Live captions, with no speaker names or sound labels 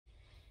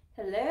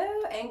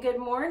Hello and good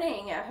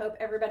morning. I hope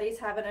everybody's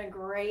having a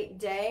great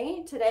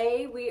day.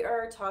 Today we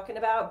are talking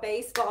about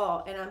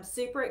baseball, and I'm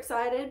super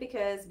excited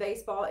because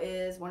baseball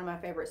is one of my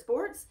favorite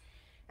sports.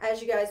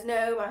 As you guys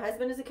know, my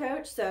husband is a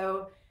coach,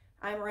 so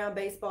I'm around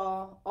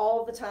baseball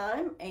all the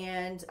time,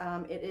 and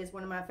it is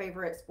one of my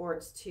favorite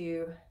sports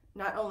to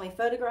not only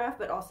photograph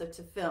but also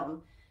to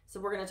film. So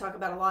we're going to talk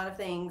about a lot of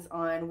things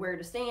on where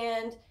to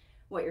stand,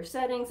 what your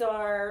settings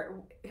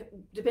are,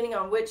 depending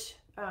on which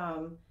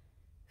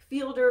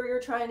fielder you're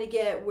trying to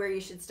get, where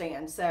you should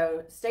stand.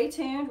 So stay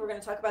tuned. We're going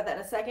to talk about that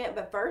in a second.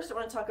 But first, I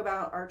want to talk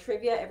about our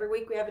trivia. Every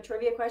week we have a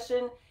trivia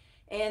question.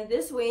 And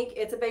this week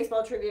it's a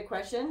baseball trivia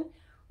question.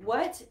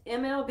 What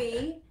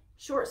MLB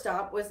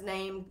shortstop was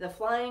named the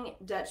Flying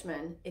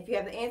Dutchman? If you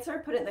have the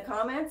answer, put it in the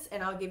comments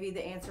and I'll give you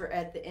the answer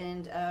at the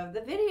end of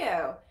the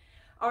video.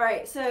 All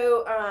right,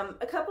 so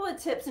a couple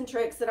of tips and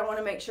tricks that I want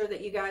to make sure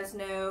that you guys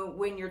know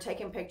when you're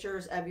taking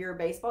pictures of your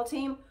baseball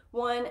team.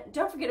 One,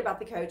 don't forget about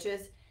the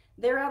coaches.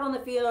 They're out on the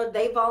field,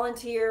 they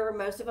volunteer,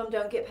 most of them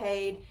don't get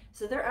paid,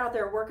 so they're out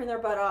there working their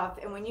butt off.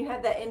 And when you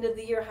have that end of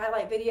the year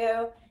highlight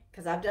video,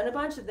 because I've done a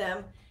bunch of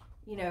them,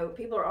 you know,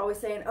 people are always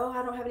saying, oh,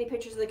 I don't have any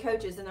pictures of the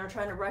coaches, and they're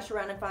trying to rush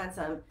around and find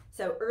some.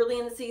 So early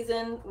in the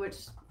season, which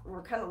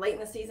we're kind of late in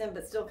the season,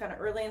 but still kind of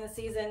early in the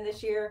season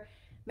this year,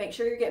 make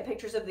sure you're getting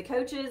pictures of the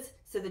coaches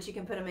so that you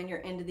can put them in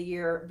your end of the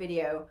year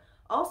video.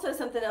 Also,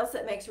 something else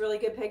that makes really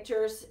good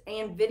pictures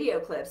and video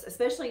clips,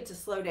 especially to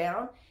slow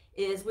down,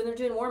 is when they're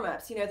doing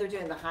warm-ups. You know, they're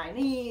doing the high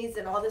knees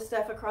and all this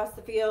stuff across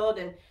the field,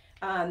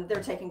 and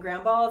they're taking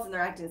ground balls and they're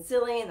acting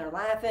silly and they're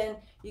laughing.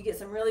 You get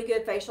some really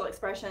good facial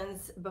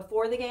expressions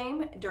before the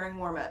game during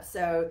warm-ups.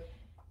 So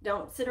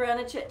don't sit around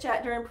and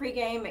chit-chat during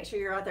pregame. Make sure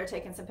you're out there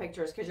taking some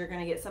pictures because you're going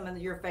to get some of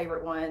your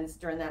favorite ones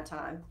during that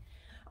time.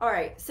 All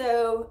right,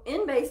 so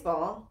in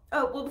baseball,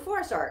 oh, well, before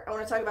I start, I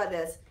want to talk about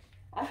this.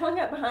 I hung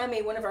up behind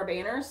me one of our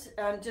banners.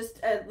 Just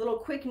a little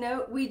quick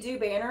note, we do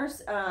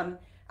banners.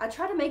 I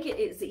try to make it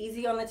as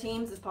easy on the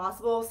teams as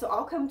possible. So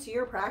I'll come to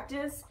your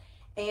practice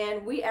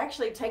and we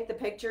actually take the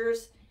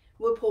pictures.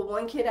 We'll pull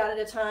one kid out at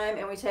a time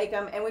and we take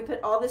them and we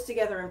put all this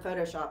together in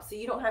Photoshop. So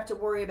you don't have to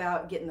worry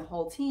about getting the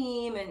whole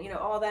team and, you know,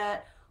 all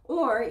that.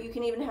 Or you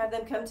can even have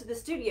them come to the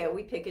studio.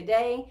 We pick a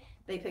day,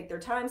 they pick their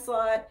time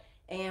slot,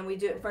 and we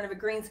do it in front of a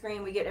green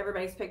screen. We get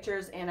everybody's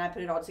pictures and I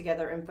put it all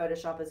together in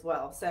Photoshop as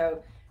well.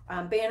 So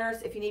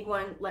banners, if you need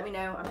one, let me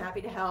know. I'm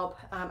happy to help.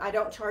 I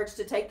don't charge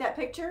to take that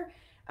picture.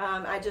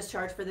 I just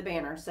charge for the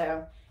banner.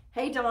 So,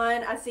 hey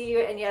Don, I see you.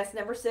 And yes,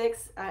 number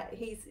 6,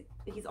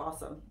 he's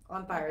awesome,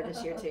 on fire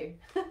this year too.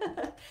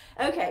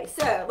 Okay,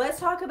 so let's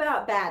talk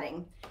about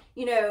batting.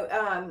 You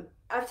know,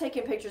 I've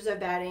taken pictures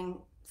of batting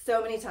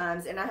so many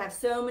times, and I have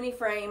so many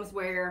frames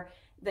where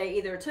they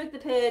either took the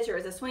pitch or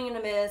it's a swing and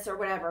a miss or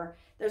whatever.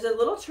 There's a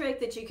little trick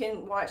that you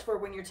can watch for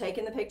when you're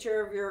taking the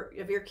picture of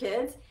your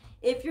kids.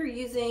 If you're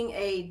using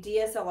a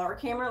DSLR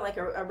camera, like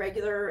a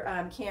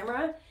regular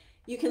camera,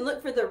 you can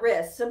look for the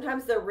wrist.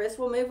 Sometimes their wrist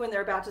will move when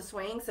they're about to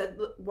swing, so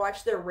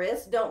watch their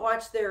wrist. Don't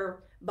watch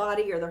their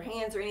body or their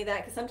hands or any of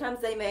that, because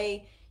sometimes they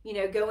may, you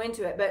know, go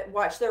into it, but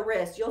watch their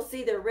wrist. You'll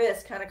see their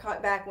wrist kind of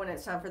cock back when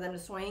it's time for them to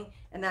swing,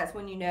 and that's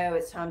when you know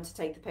it's time to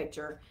take the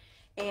picture.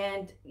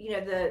 And, you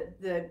know,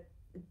 the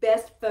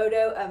best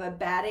photo of a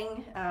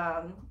batting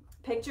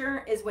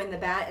picture is when the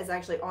bat is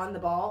actually on the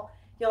ball.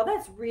 Y'all,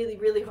 that's really,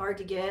 really hard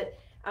to get.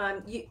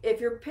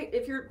 If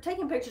you're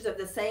taking pictures of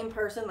the same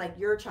person, like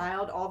your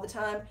child, all the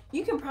time,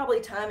 you can probably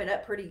time it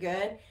up pretty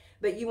good,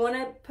 but you want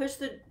to push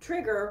the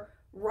trigger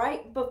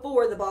right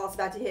before the ball's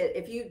about to hit.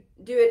 If you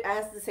do it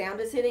as the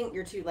sound is hitting,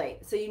 you're too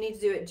late. So you need to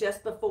do it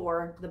just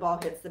before the ball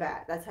hits the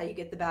bat. That's how you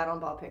get the bat on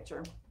ball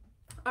picture.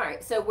 All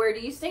right, so where do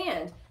you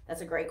stand?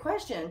 That's a great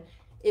question.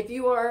 If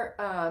you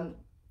are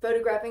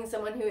photographing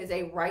someone who is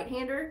a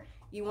right-hander,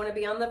 you want to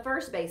be on the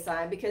first base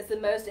side, because the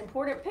most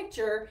important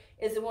picture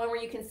is the one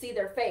where you can see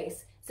their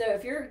face. So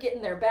if you're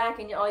getting their back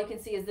and all you can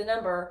see is the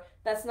number,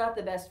 that's not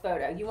the best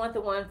photo. You want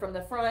the one from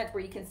the front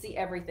where you can see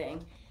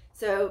everything.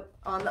 So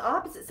on the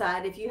opposite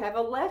side, if you have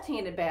a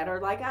left-handed batter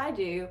like I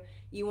do,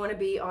 you want to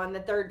be on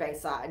the third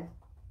base side.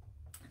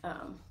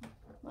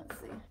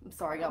 Let's see. I'm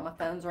sorry, y'all, my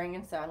phone's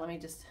ringing, so let me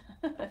just...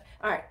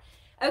 All right.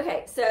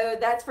 Okay, so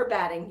that's for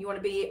batting. You want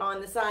to be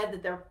on the side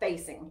that they're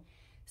facing.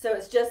 So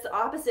it's just the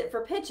opposite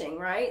for pitching,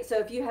 right? So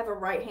if you have a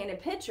right-handed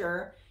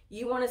pitcher,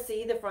 you want to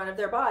see the front of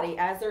their body.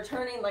 As they're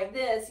turning like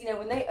this, you know,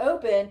 when they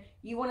open,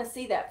 you want to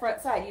see that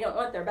front side. You don't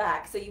want their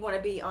back. So you want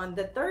to be on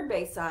the third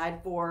base side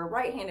for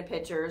right-handed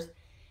pitchers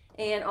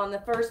and on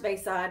the first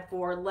base side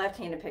for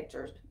left-handed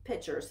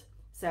pitchers.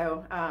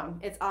 So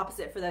it's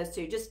opposite for those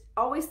two. Just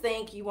always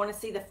think you want to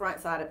see the front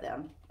side of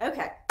them.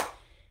 Okay,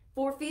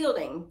 for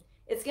fielding,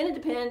 it's going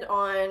to depend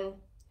on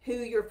who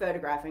you're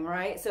photographing,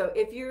 right? So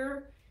if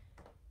you're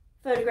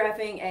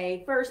photographing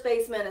a first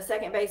baseman, a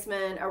second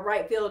baseman, a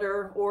right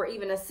fielder, or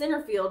even a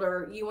center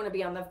fielder, you want to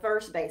be on the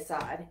first base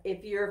side.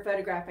 If you're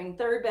photographing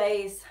third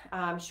base,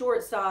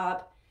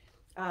 shortstop,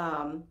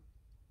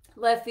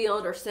 left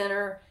field, or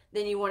center,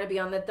 then you want to be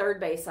on the third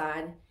base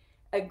side.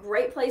 A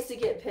great place to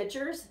get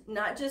pictures,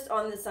 not just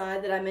on the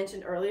side that I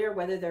mentioned earlier,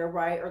 whether they're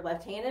right or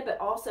left-handed, but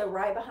also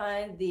right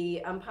behind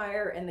the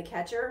umpire and the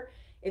catcher.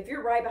 If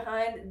you're right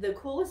behind, the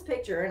coolest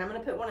picture, and I'm going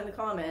to put one in the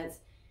comments,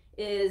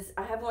 is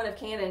I have one of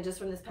Cannon just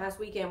from this past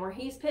weekend where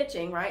he's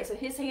pitching, right? So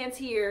his hand's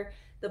here,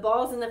 the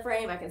ball's in the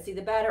frame, I can see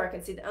the batter, I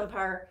can see the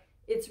umpire.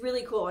 It's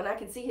really cool, and I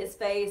can see his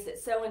face.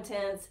 It's so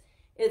intense.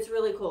 It's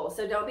really cool.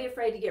 So don't be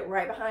afraid to get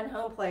right behind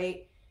home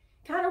plate.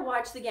 Kind of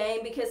watch the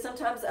game, because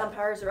sometimes the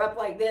umpires are up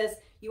like this.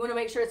 You want to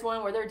make sure it's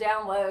one where they're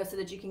down low so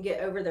that you can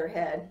get over their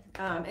head.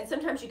 And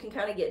sometimes you can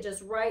kind of get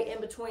just right in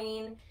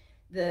between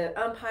the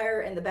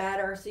umpire and the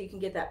batter so you can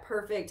get that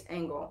perfect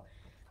angle.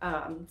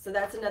 So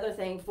that's another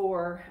thing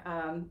for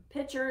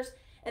pitchers.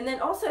 And then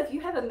also, if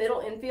you have a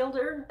middle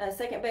infielder, a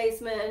second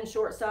baseman,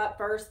 shortstop,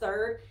 first,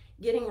 third,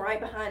 getting right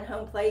behind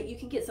home plate, you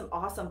can get some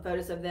awesome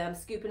photos of them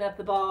scooping up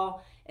the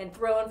ball and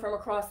throwing from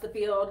across the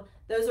field.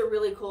 Those are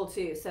really cool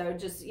too. So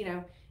just, you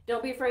know,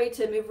 don't be afraid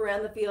to move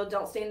around the field.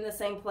 Don't stand in the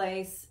same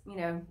place, you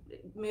know,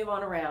 move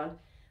on around.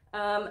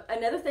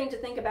 Another thing to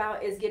think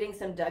about is getting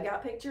some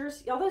dugout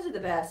pictures. Y'all, those are the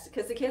best,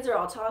 because the kids are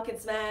all talking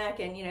smack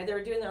and, you know,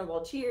 they're doing their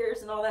little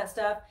cheers and all that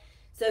stuff.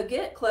 So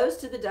get close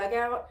to the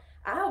dugout.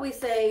 I always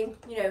say,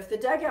 you know, if the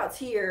dugout's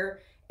here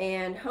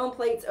and home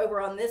plate's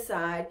over on this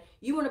side,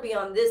 you want to be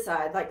on this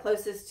side, like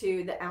closest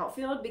to the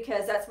outfield,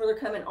 because that's where they're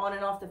coming on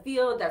and off the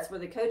field. That's where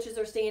the coaches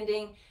are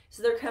standing.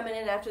 So they're coming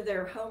in after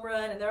their home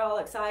run and they're all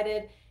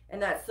excited,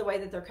 and that's the way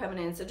that they're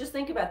coming in. So just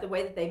think about the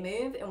way that they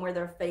move and where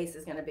their face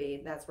is going to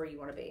be. That's where you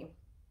want to be.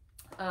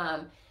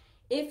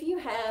 If you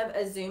have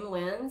a zoom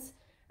lens,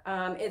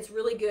 it's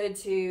really good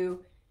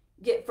to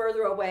get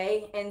further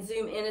away and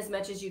zoom in as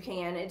much as you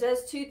can. It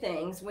does two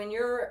things. When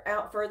you're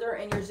out further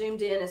and you're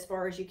zoomed in as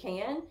far as you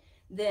can,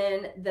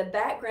 then the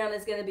background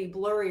is going to be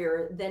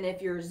blurrier than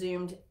if you're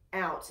zoomed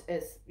out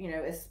as, you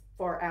know, as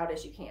far out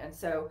as you can.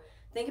 So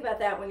think about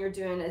that when you're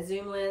doing a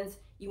zoom lens.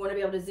 You want to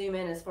be able to zoom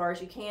in as far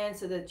as you can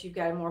so that you've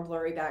got a more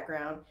blurry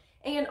background.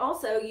 And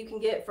also you can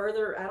get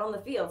further out on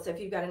the field. So if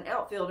you've got an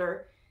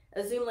outfielder,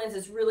 a zoom lens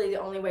is really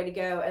the only way to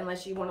go,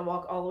 unless you want to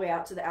walk all the way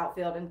out to the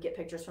outfield and get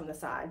pictures from the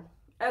side.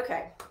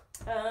 Okay,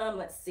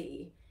 let's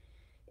see.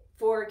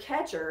 For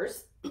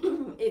catchers,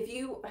 if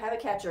you have a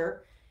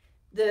catcher,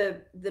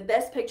 the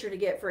best picture to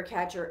get for a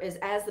catcher is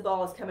as the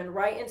ball is coming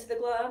right into the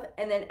glove,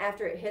 and then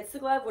after it hits the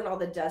glove when all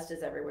the dust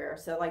is everywhere.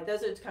 So like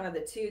those are kind of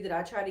the two that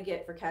I try to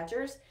get for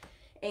catchers.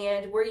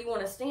 And where you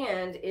want to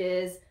stand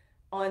is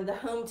on the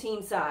home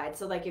team side.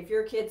 So like if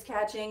your kid's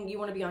catching, you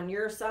want to be on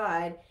your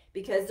side,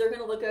 because they're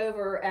going to look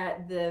over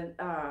at the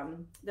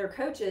their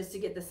coaches to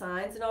get the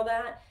signs and all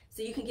that.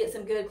 So you can get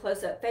some good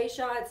close-up face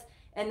shots,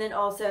 and then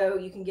also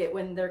you can get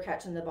when they're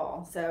catching the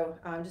ball. So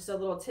just a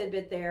little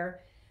tidbit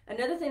there.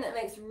 Another thing that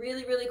makes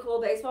really, really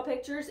cool baseball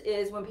pictures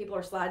is when people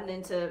are sliding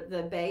into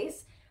the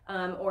base,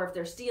 or if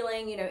they're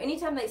stealing. You know,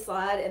 anytime they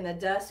slide and the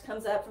dust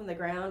comes up from the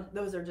ground,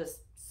 those are just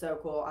so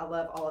cool. I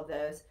love all of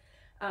those.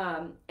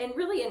 And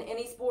really in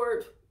any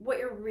sport, what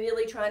you're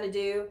really trying to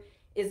do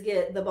is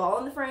get the ball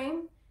in the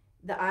frame,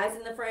 the eyes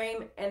in the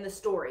frame, and the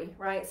story,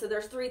 right? So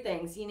there's three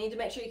things. You need to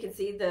make sure you can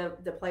see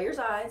the player's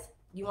eyes.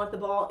 You want the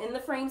ball in the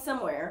frame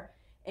somewhere,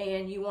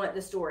 and you want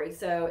the story.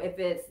 So if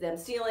it's them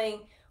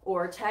stealing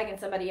or tagging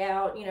somebody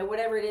out, you know,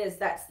 whatever it is,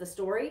 that's the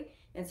story.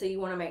 And so you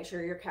want to make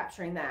sure you're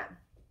capturing that.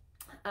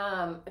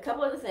 A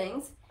couple other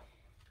things.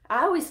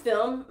 I always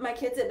film my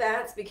kids at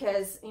bats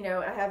because, you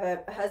know, I have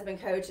a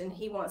husband coach, and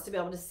he wants to be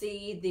able to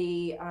see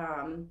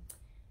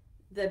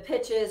the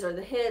pitches or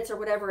the hits or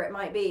whatever it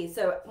might be.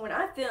 So when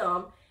I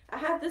film, I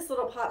have this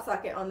little pop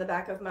socket on the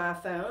back of my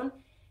phone,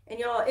 and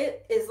y'all,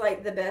 it is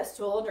like the best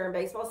tool during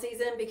baseball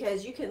season,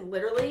 because you can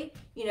literally,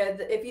 you know,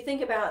 if you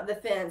think about the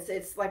fence,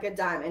 it's like a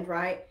diamond,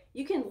 right?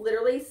 You can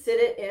literally sit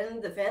it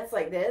in the fence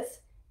like this,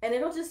 and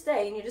it'll just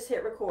stay, and you just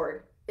hit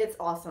record. It's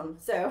awesome.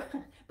 So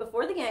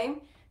before the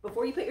game,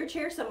 before you put your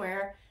chair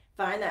somewhere,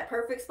 find that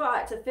perfect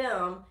spot to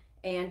film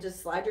and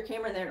just slide your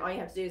camera in there, and all you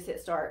have to do is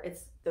hit start.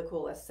 It's the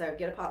coolest. So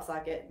get a pop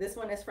socket. This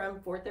one is from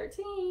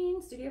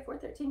 413, Studio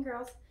 413,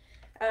 girls.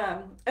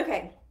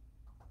 Okay,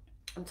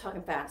 I'm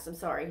talking fast, I'm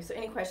sorry. So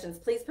any questions,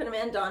 please put them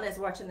in. Donna is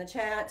watching the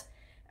chat.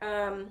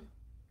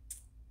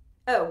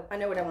 Oh, I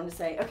know what I wanted to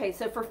say. Okay,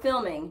 so for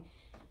filming,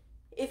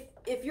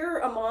 if you're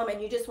a mom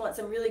and you just want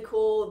some really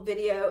cool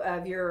video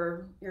of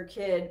your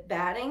kid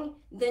batting,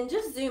 then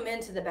just zoom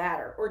into the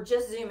batter or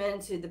just zoom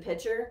into the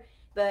pitcher.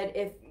 But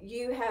if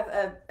you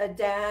have a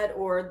dad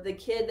or the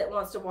kid that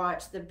wants to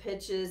watch the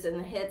pitches and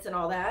the hits and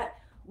all that,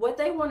 what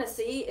they want to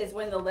see is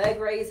when the leg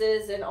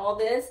raises and all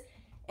this,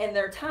 and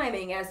their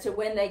timing as to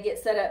when they get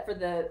set up for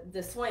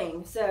the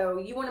swing. So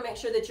you want to make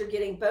sure that you're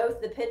getting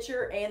both the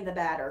pitcher and the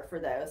batter for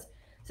those.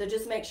 So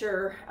just make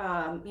sure,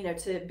 you know,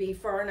 to be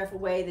far enough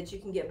away that you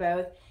can get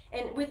both.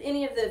 And with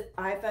any of the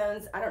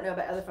iPhones, I don't know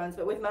about other phones,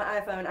 but with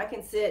my iPhone, I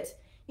can sit,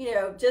 you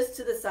know, just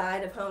to the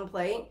side of home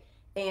plate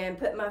and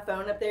put my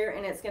phone up there,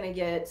 and it's going to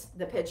get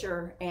the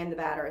pitcher and the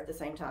batter at the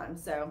same time.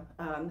 So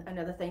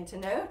another thing to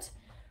note.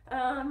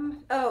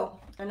 Oh,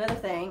 another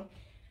thing.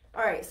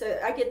 All right, so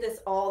I get this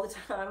all the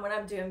time when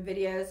I'm doing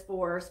videos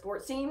for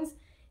sports teams,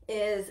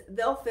 is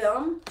they'll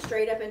film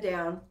straight up and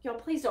down. Y'all,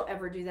 please don't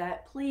ever do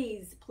that.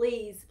 Please,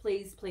 please,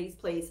 please, please,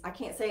 please. I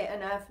can't say it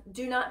enough.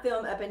 Do not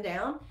film up and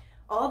down.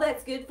 All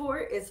that's good for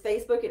is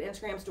Facebook and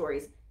Instagram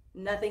stories,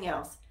 nothing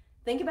else.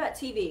 Think about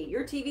TV.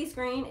 Your TV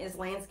screen is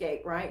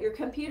landscape, right? Your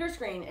computer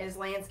screen is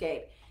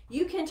landscape.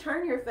 You can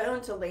turn your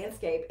phone to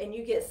landscape and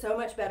you get so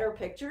much better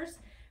pictures.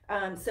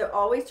 So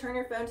always turn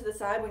your phone to the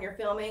side when you're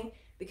filming,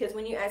 because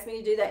when you ask me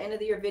to do that end of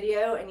the year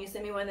video and you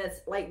send me one that's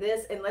like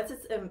this, unless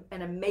it's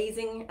an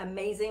amazing,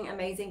 amazing,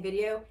 amazing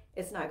video,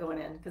 it's not going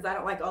in because I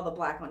don't like all the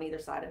black on either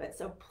side of it.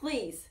 So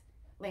please,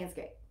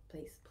 landscape,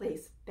 please,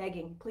 please,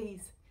 begging,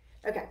 please.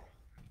 Okay.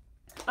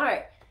 All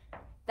right.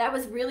 That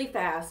was really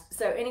fast.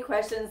 So any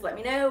questions, let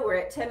me know. We're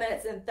at 10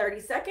 minutes and 30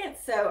 seconds.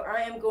 So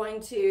I am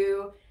going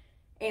to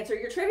answer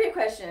your trivia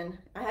question.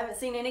 I haven't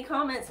seen any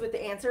comments with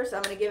the answer, so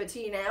I'm going to give it to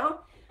you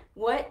now.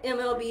 What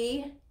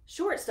MLB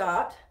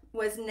shortstop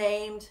was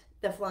named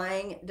the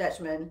Flying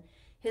Dutchman?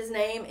 His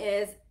name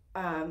is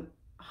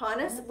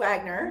Hannes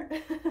Wagner.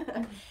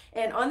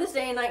 And on this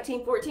day in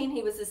 1914,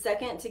 he was the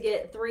second to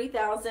get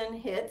 3,000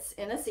 hits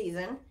in a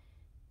season.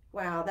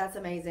 Wow, that's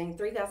amazing.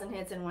 3,000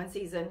 hits in one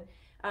season.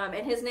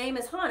 And his name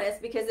is Hannes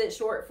because it's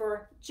short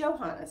for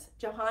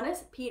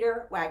Johannes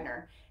Peter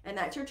Wagner. And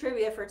that's your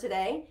trivia for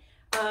today.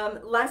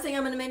 Last thing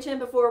I'm going to mention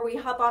before we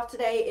hop off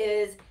today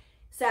is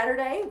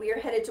Saturday, we are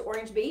headed to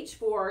Orange Beach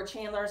for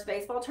Chandler's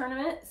baseball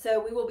tournament.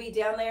 So we will be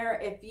down there.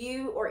 If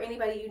you or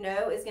anybody you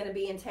know is going to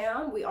be in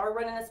town, we are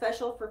running a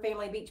special for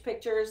family beach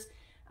pictures.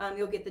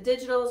 You'll get the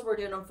digitals. We're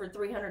doing them for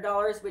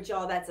 $300, which,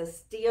 y'all, that's a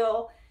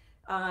steal.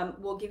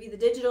 We'll give you the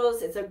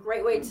digitals. It's a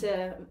great way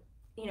to,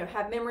 you know,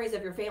 have memories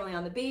of your family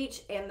on the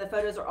beach, and the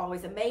photos are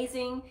always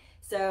amazing.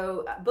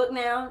 So book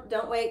now.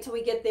 Don't wait till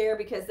we get there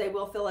because they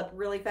will fill up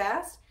really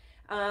fast.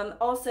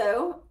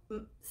 Also,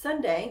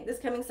 Sunday, this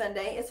coming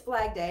Sunday, is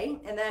Flag Day,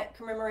 and that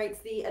commemorates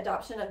the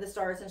adoption of the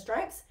Stars and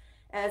Stripes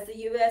as the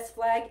U.S.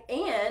 flag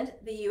and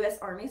the U.S.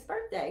 Army's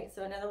birthday.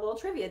 So another little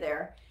trivia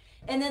there.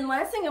 And then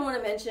last thing I want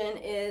to mention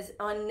is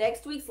on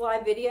next week's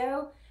live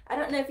video, I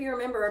don't know if you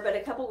remember, but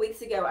a couple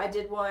weeks ago I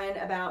did one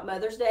about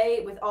Mother's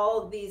Day with all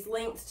of these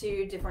links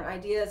to different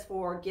ideas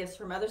for gifts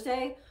for Mother's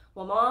Day.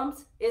 Well,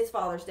 moms, it's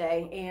Father's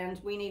Day,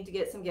 and we need to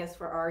get some gifts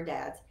for our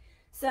dads.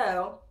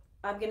 So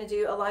I'm going to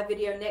do a live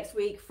video next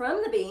week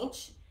from the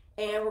beach,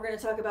 and we're going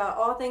to talk about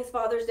all things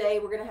Father's Day.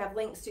 We're going to have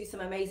links to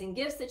some amazing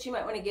gifts that you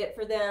might want to get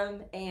for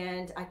them,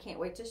 and I can't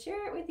wait to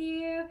share it with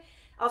you.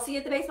 I'll see you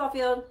at the baseball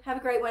field. Have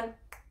a great one.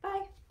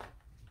 Bye.